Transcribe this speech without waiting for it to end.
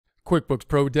QuickBooks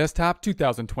Pro Desktop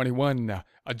 2021.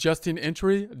 Adjusting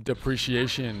entry,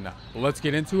 depreciation. Let's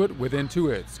get into it with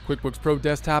Intuit's QuickBooks Pro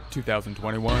Desktop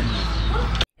 2021.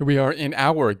 Here we are in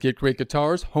our Get Great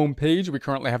Guitars homepage. We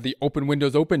currently have the open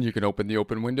windows open. You can open the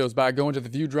open windows by going to the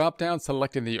view drop-down,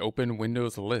 selecting the open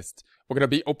windows list. We're going to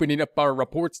be opening up our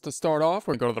reports to start off.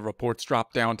 We're going to go to the reports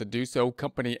drop-down to do so.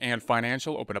 Company and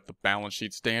financial. Open up the balance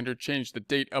sheet standard. Change the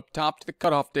date up top to the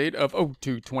cutoff date of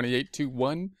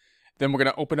 02/28/21. Then we're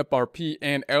going to open up our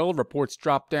P&L, reports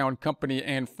drop down, company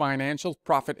and financials,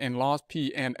 profit and loss,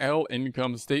 P&L,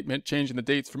 income statement, changing the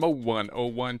dates from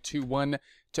 01/01/21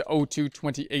 to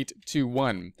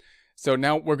 02/28/21. So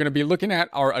now we're going to be looking at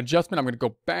our adjustment. I'm going to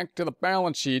go back to the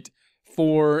balance sheet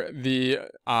for the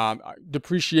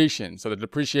depreciation. So the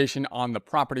depreciation on the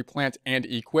property, plant, and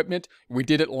equipment. We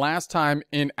did it last time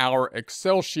in our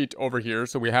Excel sheet over here.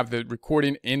 So we have the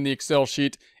recording in the Excel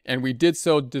sheet, and we did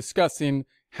so discussing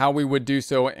how we would do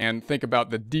so and think about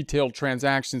the detailed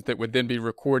transactions that would then be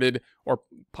recorded, or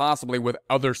possibly with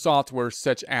other software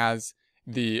such as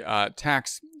the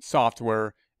tax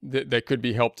software that could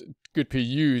be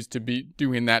used to be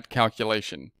doing that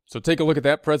calculation. So take a look at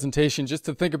that presentation just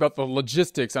to think about the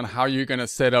logistics on how you're going to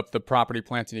set up the property,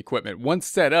 plant, and equipment. Once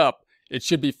set up, it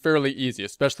should be fairly easy,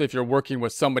 especially if you're working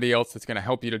with somebody else that's going to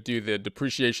help you to do the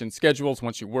depreciation schedules.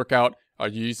 Once you work out, are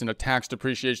you using a tax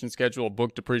depreciation schedule, a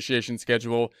book depreciation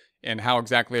schedule, and how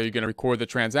exactly are you going to record the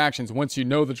transactions? Once you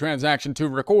know the transaction to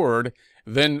record,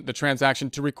 then the transaction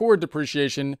to record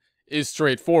depreciation is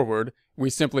straightforward. We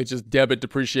simply just debit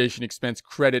depreciation expense,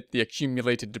 credit the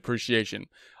accumulated depreciation.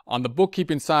 On the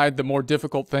bookkeeping side, the more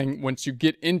difficult thing once you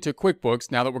get into QuickBooks,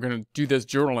 now that we're going to do this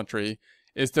journal entry,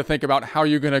 is to think about how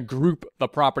you're going to group the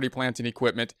property, plant, and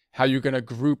equipment, how you're going to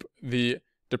group the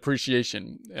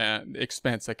depreciation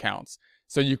expense accounts.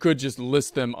 So you could just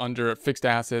list them under fixed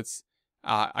assets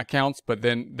accounts, but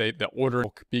then the order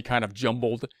will be kind of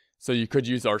jumbled. So you could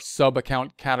use our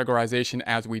sub-account categorization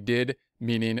as we did,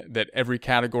 meaning that every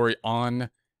category on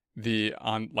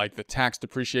like the tax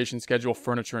depreciation schedule,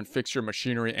 furniture and fixture,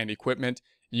 machinery and equipment,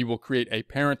 you will create a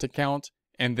parent account,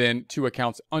 and then two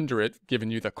accounts under it,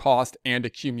 giving you the cost and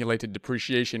accumulated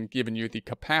depreciation, giving you the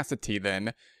capacity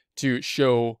then to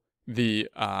show the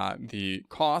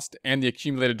cost and the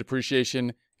accumulated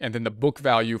depreciation, and then the book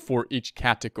value for each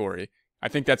category. I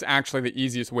think that's actually the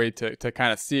easiest way to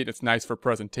kind of see it. It's nice for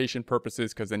presentation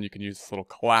purposes because then you can use this little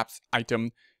collapse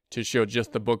item to show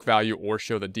just the book value or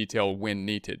show the detail when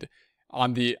needed.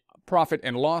 On the profit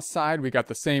and loss side, we got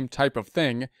the same type of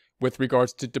thing with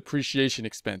regards to depreciation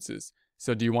expenses.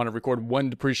 So do you want to record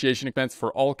one depreciation expense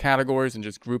for all categories and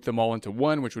just group them all into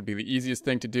one, which would be the easiest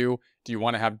thing to do? Do you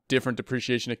want to have different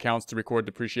depreciation accounts to record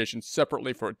depreciation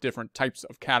separately for different types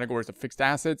of categories of fixed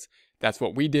assets? That's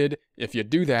what we did. If you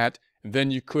do that, then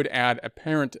you could add a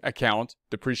parent account,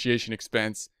 depreciation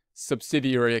expense,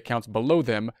 subsidiary accounts below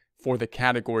them for the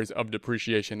categories of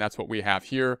depreciation. That's what we have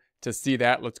here. To see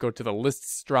that, let's go to the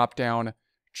lists drop-down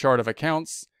chart of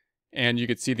accounts. And you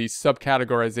can see these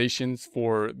subcategorizations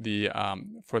for the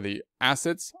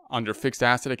assets under fixed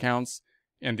asset accounts,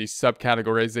 and the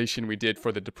subcategorization we did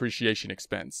for the depreciation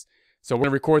expense. So we're going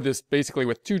to record this basically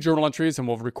with two journal entries, and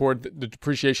we'll record the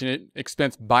depreciation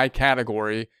expense by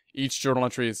category. Each journal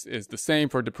entry is the same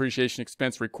for depreciation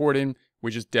expense recording.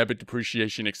 We just debit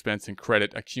depreciation expense and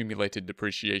credit accumulated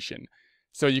depreciation.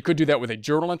 So you could do that with a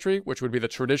journal entry, which would be the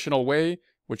traditional way,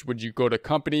 which would you go to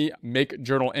company, make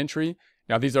journal entry.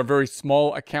 Now these are very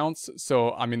small accounts,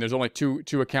 so I mean there's only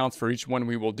two accounts for each one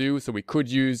we will do, so we could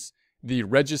use the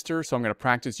register. So I'm going to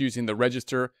practice using the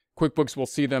register. QuickBooks will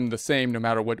see them the same no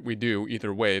matter what we do.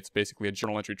 Either way, it's basically a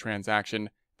journal entry transaction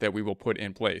that we will put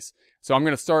in place. So I'm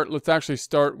going to start, let's actually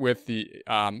start with the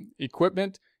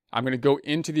equipment. I'm going to go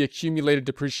into the accumulated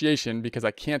depreciation because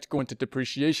I can't go into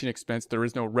depreciation expense. There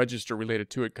is no register related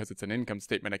to it because it's an income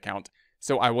statement account.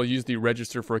 So I will use the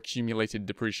register for accumulated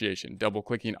depreciation. Double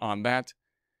clicking on that.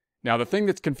 Now the thing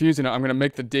that's confusing, I'm going to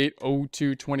make the date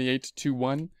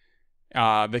 02/28/21.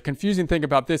 The confusing thing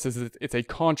about this is it's a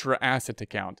contra asset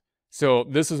account. So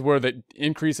this is where the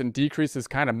increase and decreases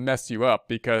kind of mess you up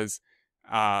because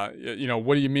you know,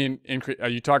 what do you mean increase? Are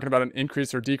you talking about an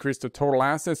increase or decrease to total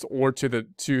assets or to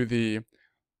the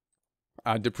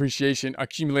depreciation,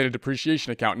 accumulated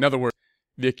depreciation account? In other words,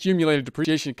 the accumulated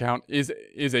depreciation account is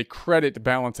a credit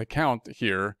balance account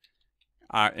here,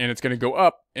 and it's going to go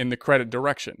up in the credit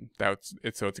direction.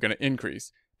 So it's going to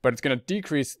increase, but it's going to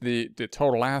decrease the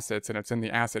total assets, and it's in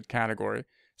the asset category.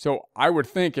 So I would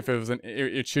think if it was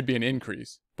it should be an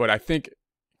increase, but I think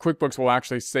QuickBooks will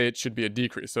actually say it should be a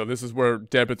decrease. So this is where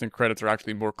debits and credits are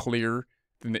actually more clear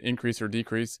than the increase or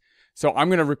decrease. So I'm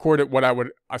going to record it what I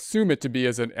would assume it to be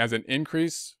as an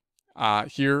increase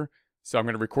here. So I'm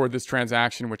going to record this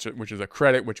transaction, which is a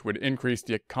credit, which would increase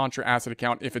the contra asset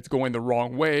account. If it's going the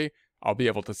wrong way, I'll be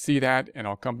able to see that, and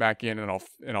I'll come back in and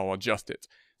I'll adjust it.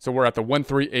 So we're at the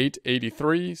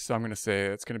 138.83. So I'm going to say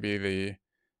it's going to be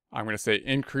I'm going to say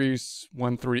increase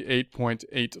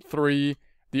 138.83.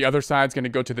 The other side's going to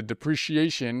go to the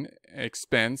depreciation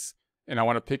expense, and I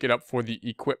want to pick it up for the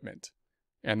equipment.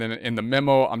 And then in the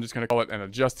memo, I'm just going to call it an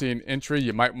adjusting entry.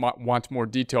 You might want more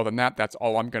detail than that. That's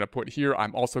all I'm going to put here.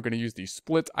 I'm also going to use the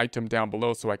split item down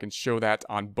below so I can show that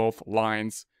on both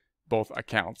lines, both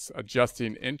accounts.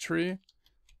 Adjusting entry.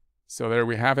 So there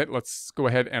we have it. Let's go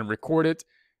ahead and record it.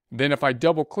 Then if I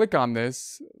double click on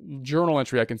this journal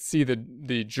entry, I can see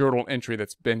the journal entry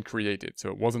that's been created. So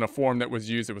it wasn't a form that was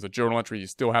used. It was a journal entry. You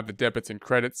still have the debits and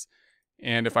credits.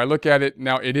 And if I look at it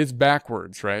now, it is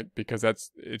backwards, right? Because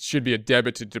it should be a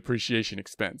debit to depreciation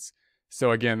expense.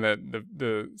 So again,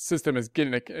 the system is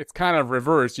it's kind of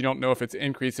reversed. You don't know if it's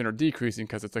increasing or decreasing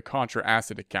because it's a contra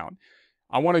asset account.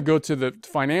 I want to go to the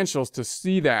financials to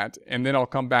see that, and then I'll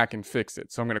come back and fix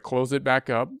it. So I'm going to close it back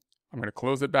up. I'm going to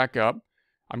close it back up.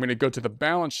 I'm going to go to the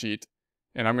balance sheet,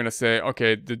 and I'm going to say,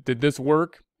 okay, did this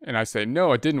work? And I say,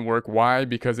 no, it didn't work. Why?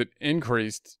 Because it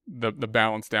increased the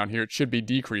balance down here. It should be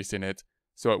decreasing it.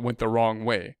 So it went the wrong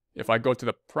way. If I go to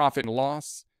the profit and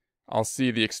loss, I'll see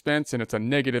the expense, and it's a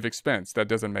negative expense. That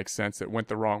doesn't make sense. It went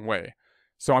the wrong way.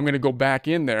 So I'm going to go back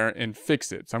in there and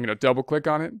fix it. So I'm going to double click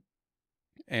on it,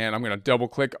 and I'm going to double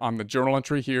click on the journal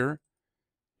entry here.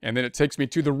 And then it takes me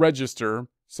to the register.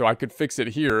 So I could fix it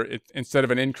here. Instead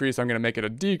of an increase, I'm going to make it a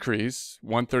decrease,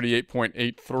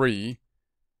 138.83.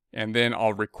 And then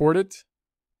I'll record it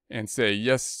and say,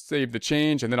 yes, save the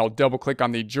change. And then I'll double click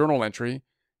on the journal entry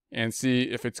and see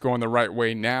if it's going the right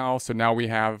way now. So now we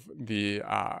have the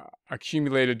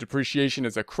accumulated depreciation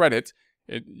as a credit.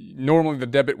 Normally the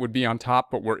debit would be on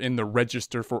top, but we're in the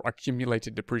register for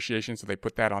accumulated depreciation, so they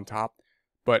put that on top.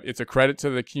 But it's a credit to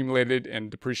the accumulated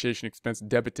and depreciation expense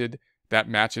debited. That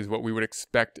matches what we would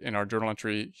expect in our journal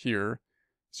entry here.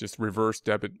 It's just reverse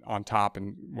debit on top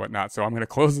and whatnot. So I'm going to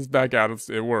close this back out.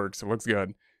 It works. It looks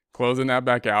good. Closing that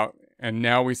back out. And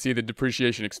now we see the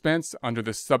depreciation expense under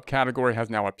this subcategory has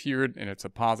now appeared, and it's a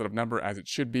positive number as it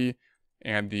should be.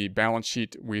 And the balance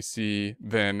sheet we see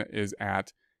then is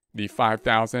at the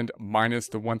 5,000 minus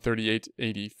the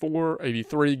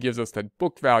 138.83 gives us that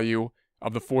book value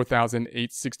of the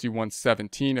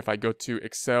 4,861.17. If I go to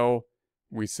Excel,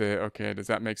 we say, okay, does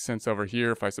that make sense over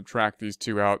here? If I subtract these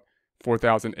two out,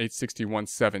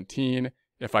 4,861.17.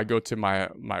 If I go to my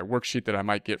worksheet that I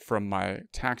might get from my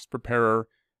tax preparer,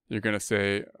 you're going to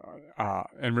say,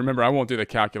 and remember, I won't do the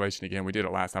calculation again. We did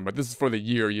it last time, but this is for the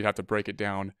year. You'd have to break it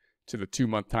down to the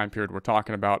 2-month time period we're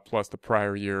talking about, plus the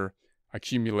prior year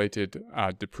accumulated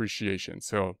depreciation.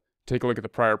 So take a look at the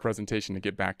prior presentation to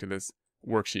get back to this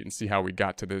worksheet and see how we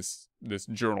got to this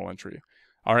journal entry.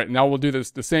 All right, now we'll do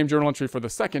the same journal entry for the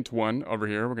second one over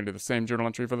here. We're going to do the same journal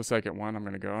entry for the second one. I'm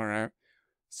going to go, all right.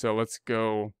 So let's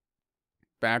go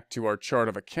back to our chart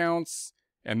of accounts.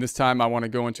 And this time I want to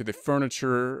go into the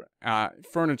furniture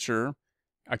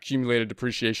accumulated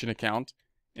depreciation account.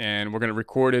 And we're going to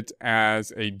record it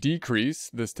as a decrease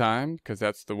this time, because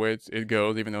that's the way it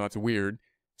goes, even though that's weird.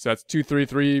 So that's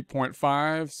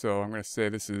 233.5. So I'm going to say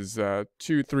this is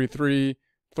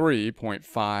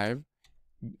 233.3.5.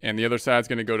 And the other side is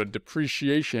going to go to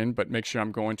depreciation, but make sure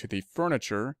I'm going to the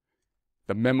furniture.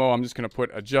 The memo, I'm just going to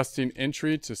put adjusting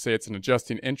entry to say it's an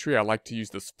adjusting entry. I like to use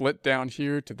the split down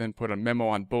here to then put a memo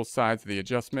on both sides of the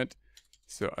adjustment.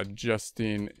 So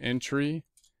adjusting entry.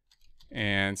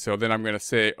 And so then I'm going to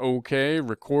say, okay,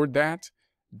 record that.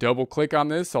 Double click on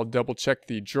this. I'll double check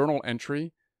the journal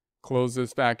entry. Close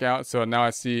this back out. So now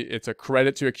I see it's a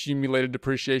credit to accumulated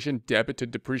depreciation, debit to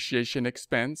depreciation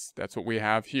expense. That's what we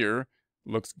have here.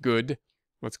 Looks good.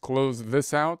 Let's close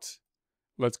this out.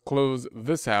 Let's close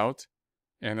this out.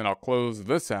 And then I'll close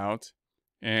this out.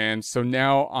 And so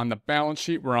now on the balance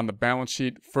sheet, we're on the balance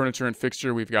sheet, furniture and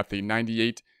fixture. We've got the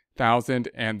 98,000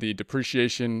 and the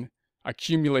depreciation,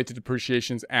 accumulated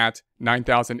depreciations at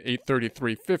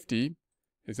 9,833.50.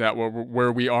 Is that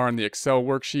where we are in the Excel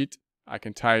worksheet? I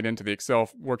can tie it into the Excel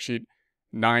worksheet,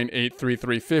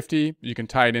 9,833.50. You can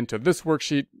tie it into this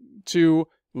worksheet too.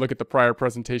 Look at the prior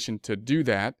presentation to do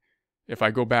that. If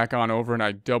I go back on over and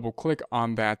I double click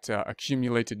on that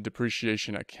accumulated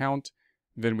depreciation account,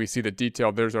 then we see the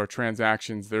detail. There's our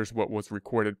transactions. There's what was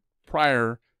recorded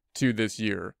prior to this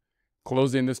year.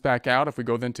 Closing this back out, if we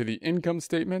go then to the income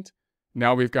statement,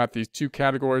 now we've got these two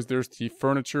categories. There's the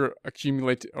furniture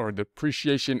accumulated or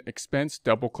depreciation expense,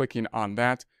 double clicking on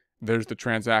that. There's the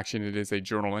transaction. It is a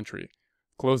journal entry.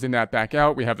 Closing that back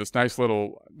out, we have this nice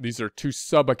little, these are two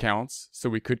sub-accounts, so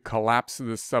we could collapse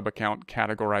this sub-account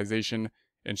categorization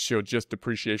and show just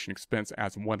depreciation expense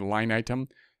as one line item.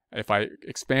 If I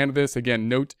expand this, again,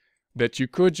 note that you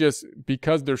could just,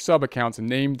 because they're sub-accounts,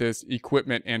 name this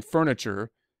equipment and furniture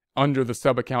under the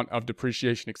sub-account of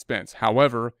depreciation expense.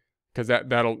 However, because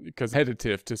because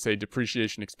hesitative to say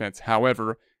depreciation expense.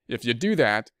 However, if you do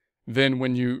that, then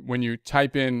when you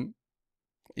type in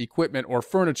equipment or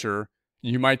furniture,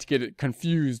 you might get it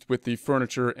confused with the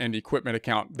furniture and equipment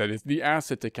account that is the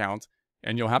asset account,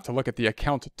 and you'll have to look at the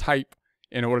account type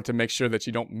in order to make sure that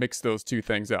you don't mix those two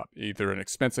things up, either an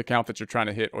expense account that you're trying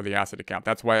to hit or the asset account.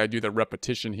 That's why I do the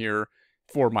repetition here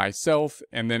for myself,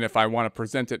 and then if I want to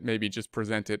present it, maybe just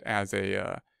present it as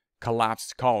a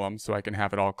collapsed column so I can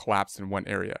have it all collapsed in one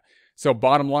area. So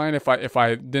bottom line, if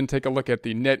I then take a look at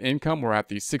the net income, we're at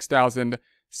the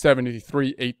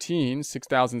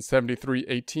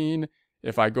 $6,073.18.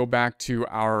 If I go back to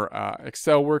our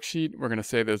Excel worksheet, we're going to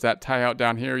say there's that tie out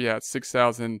down here. Yeah, it's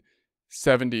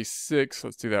 6,076.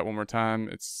 Let's do that one more time.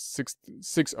 It's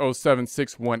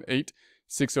 6,07618,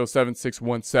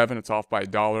 6,07617. It's off by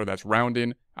 $1. That's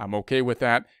rounding. I'm okay with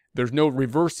that. There's no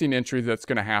reversing entry that's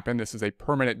going to happen. This is a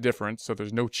permanent difference, so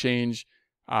there's no change,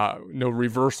 no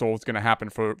reversal is going to happen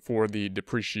for the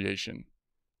depreciation.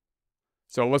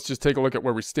 So let's just take a look at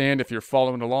where we stand. If you're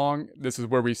following along, this is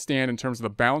where we stand in terms of the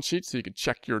balance sheet, so you can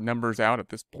check your numbers out at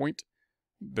this point.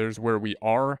 There's where we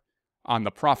are on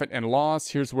the profit and loss.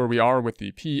 Here's where we are with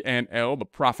the P&L, the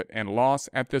profit and loss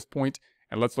at this point.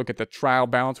 And let's look at the trial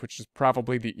balance, which is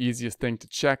probably the easiest thing to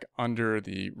check under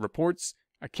the reports.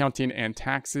 Accounting and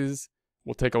taxes.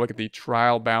 We'll take a look at the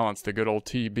trial balance, the good old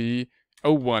TB,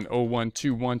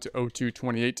 010121 to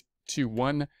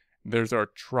 022821. There's our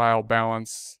trial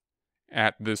balance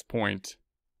at this point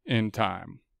in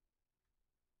time.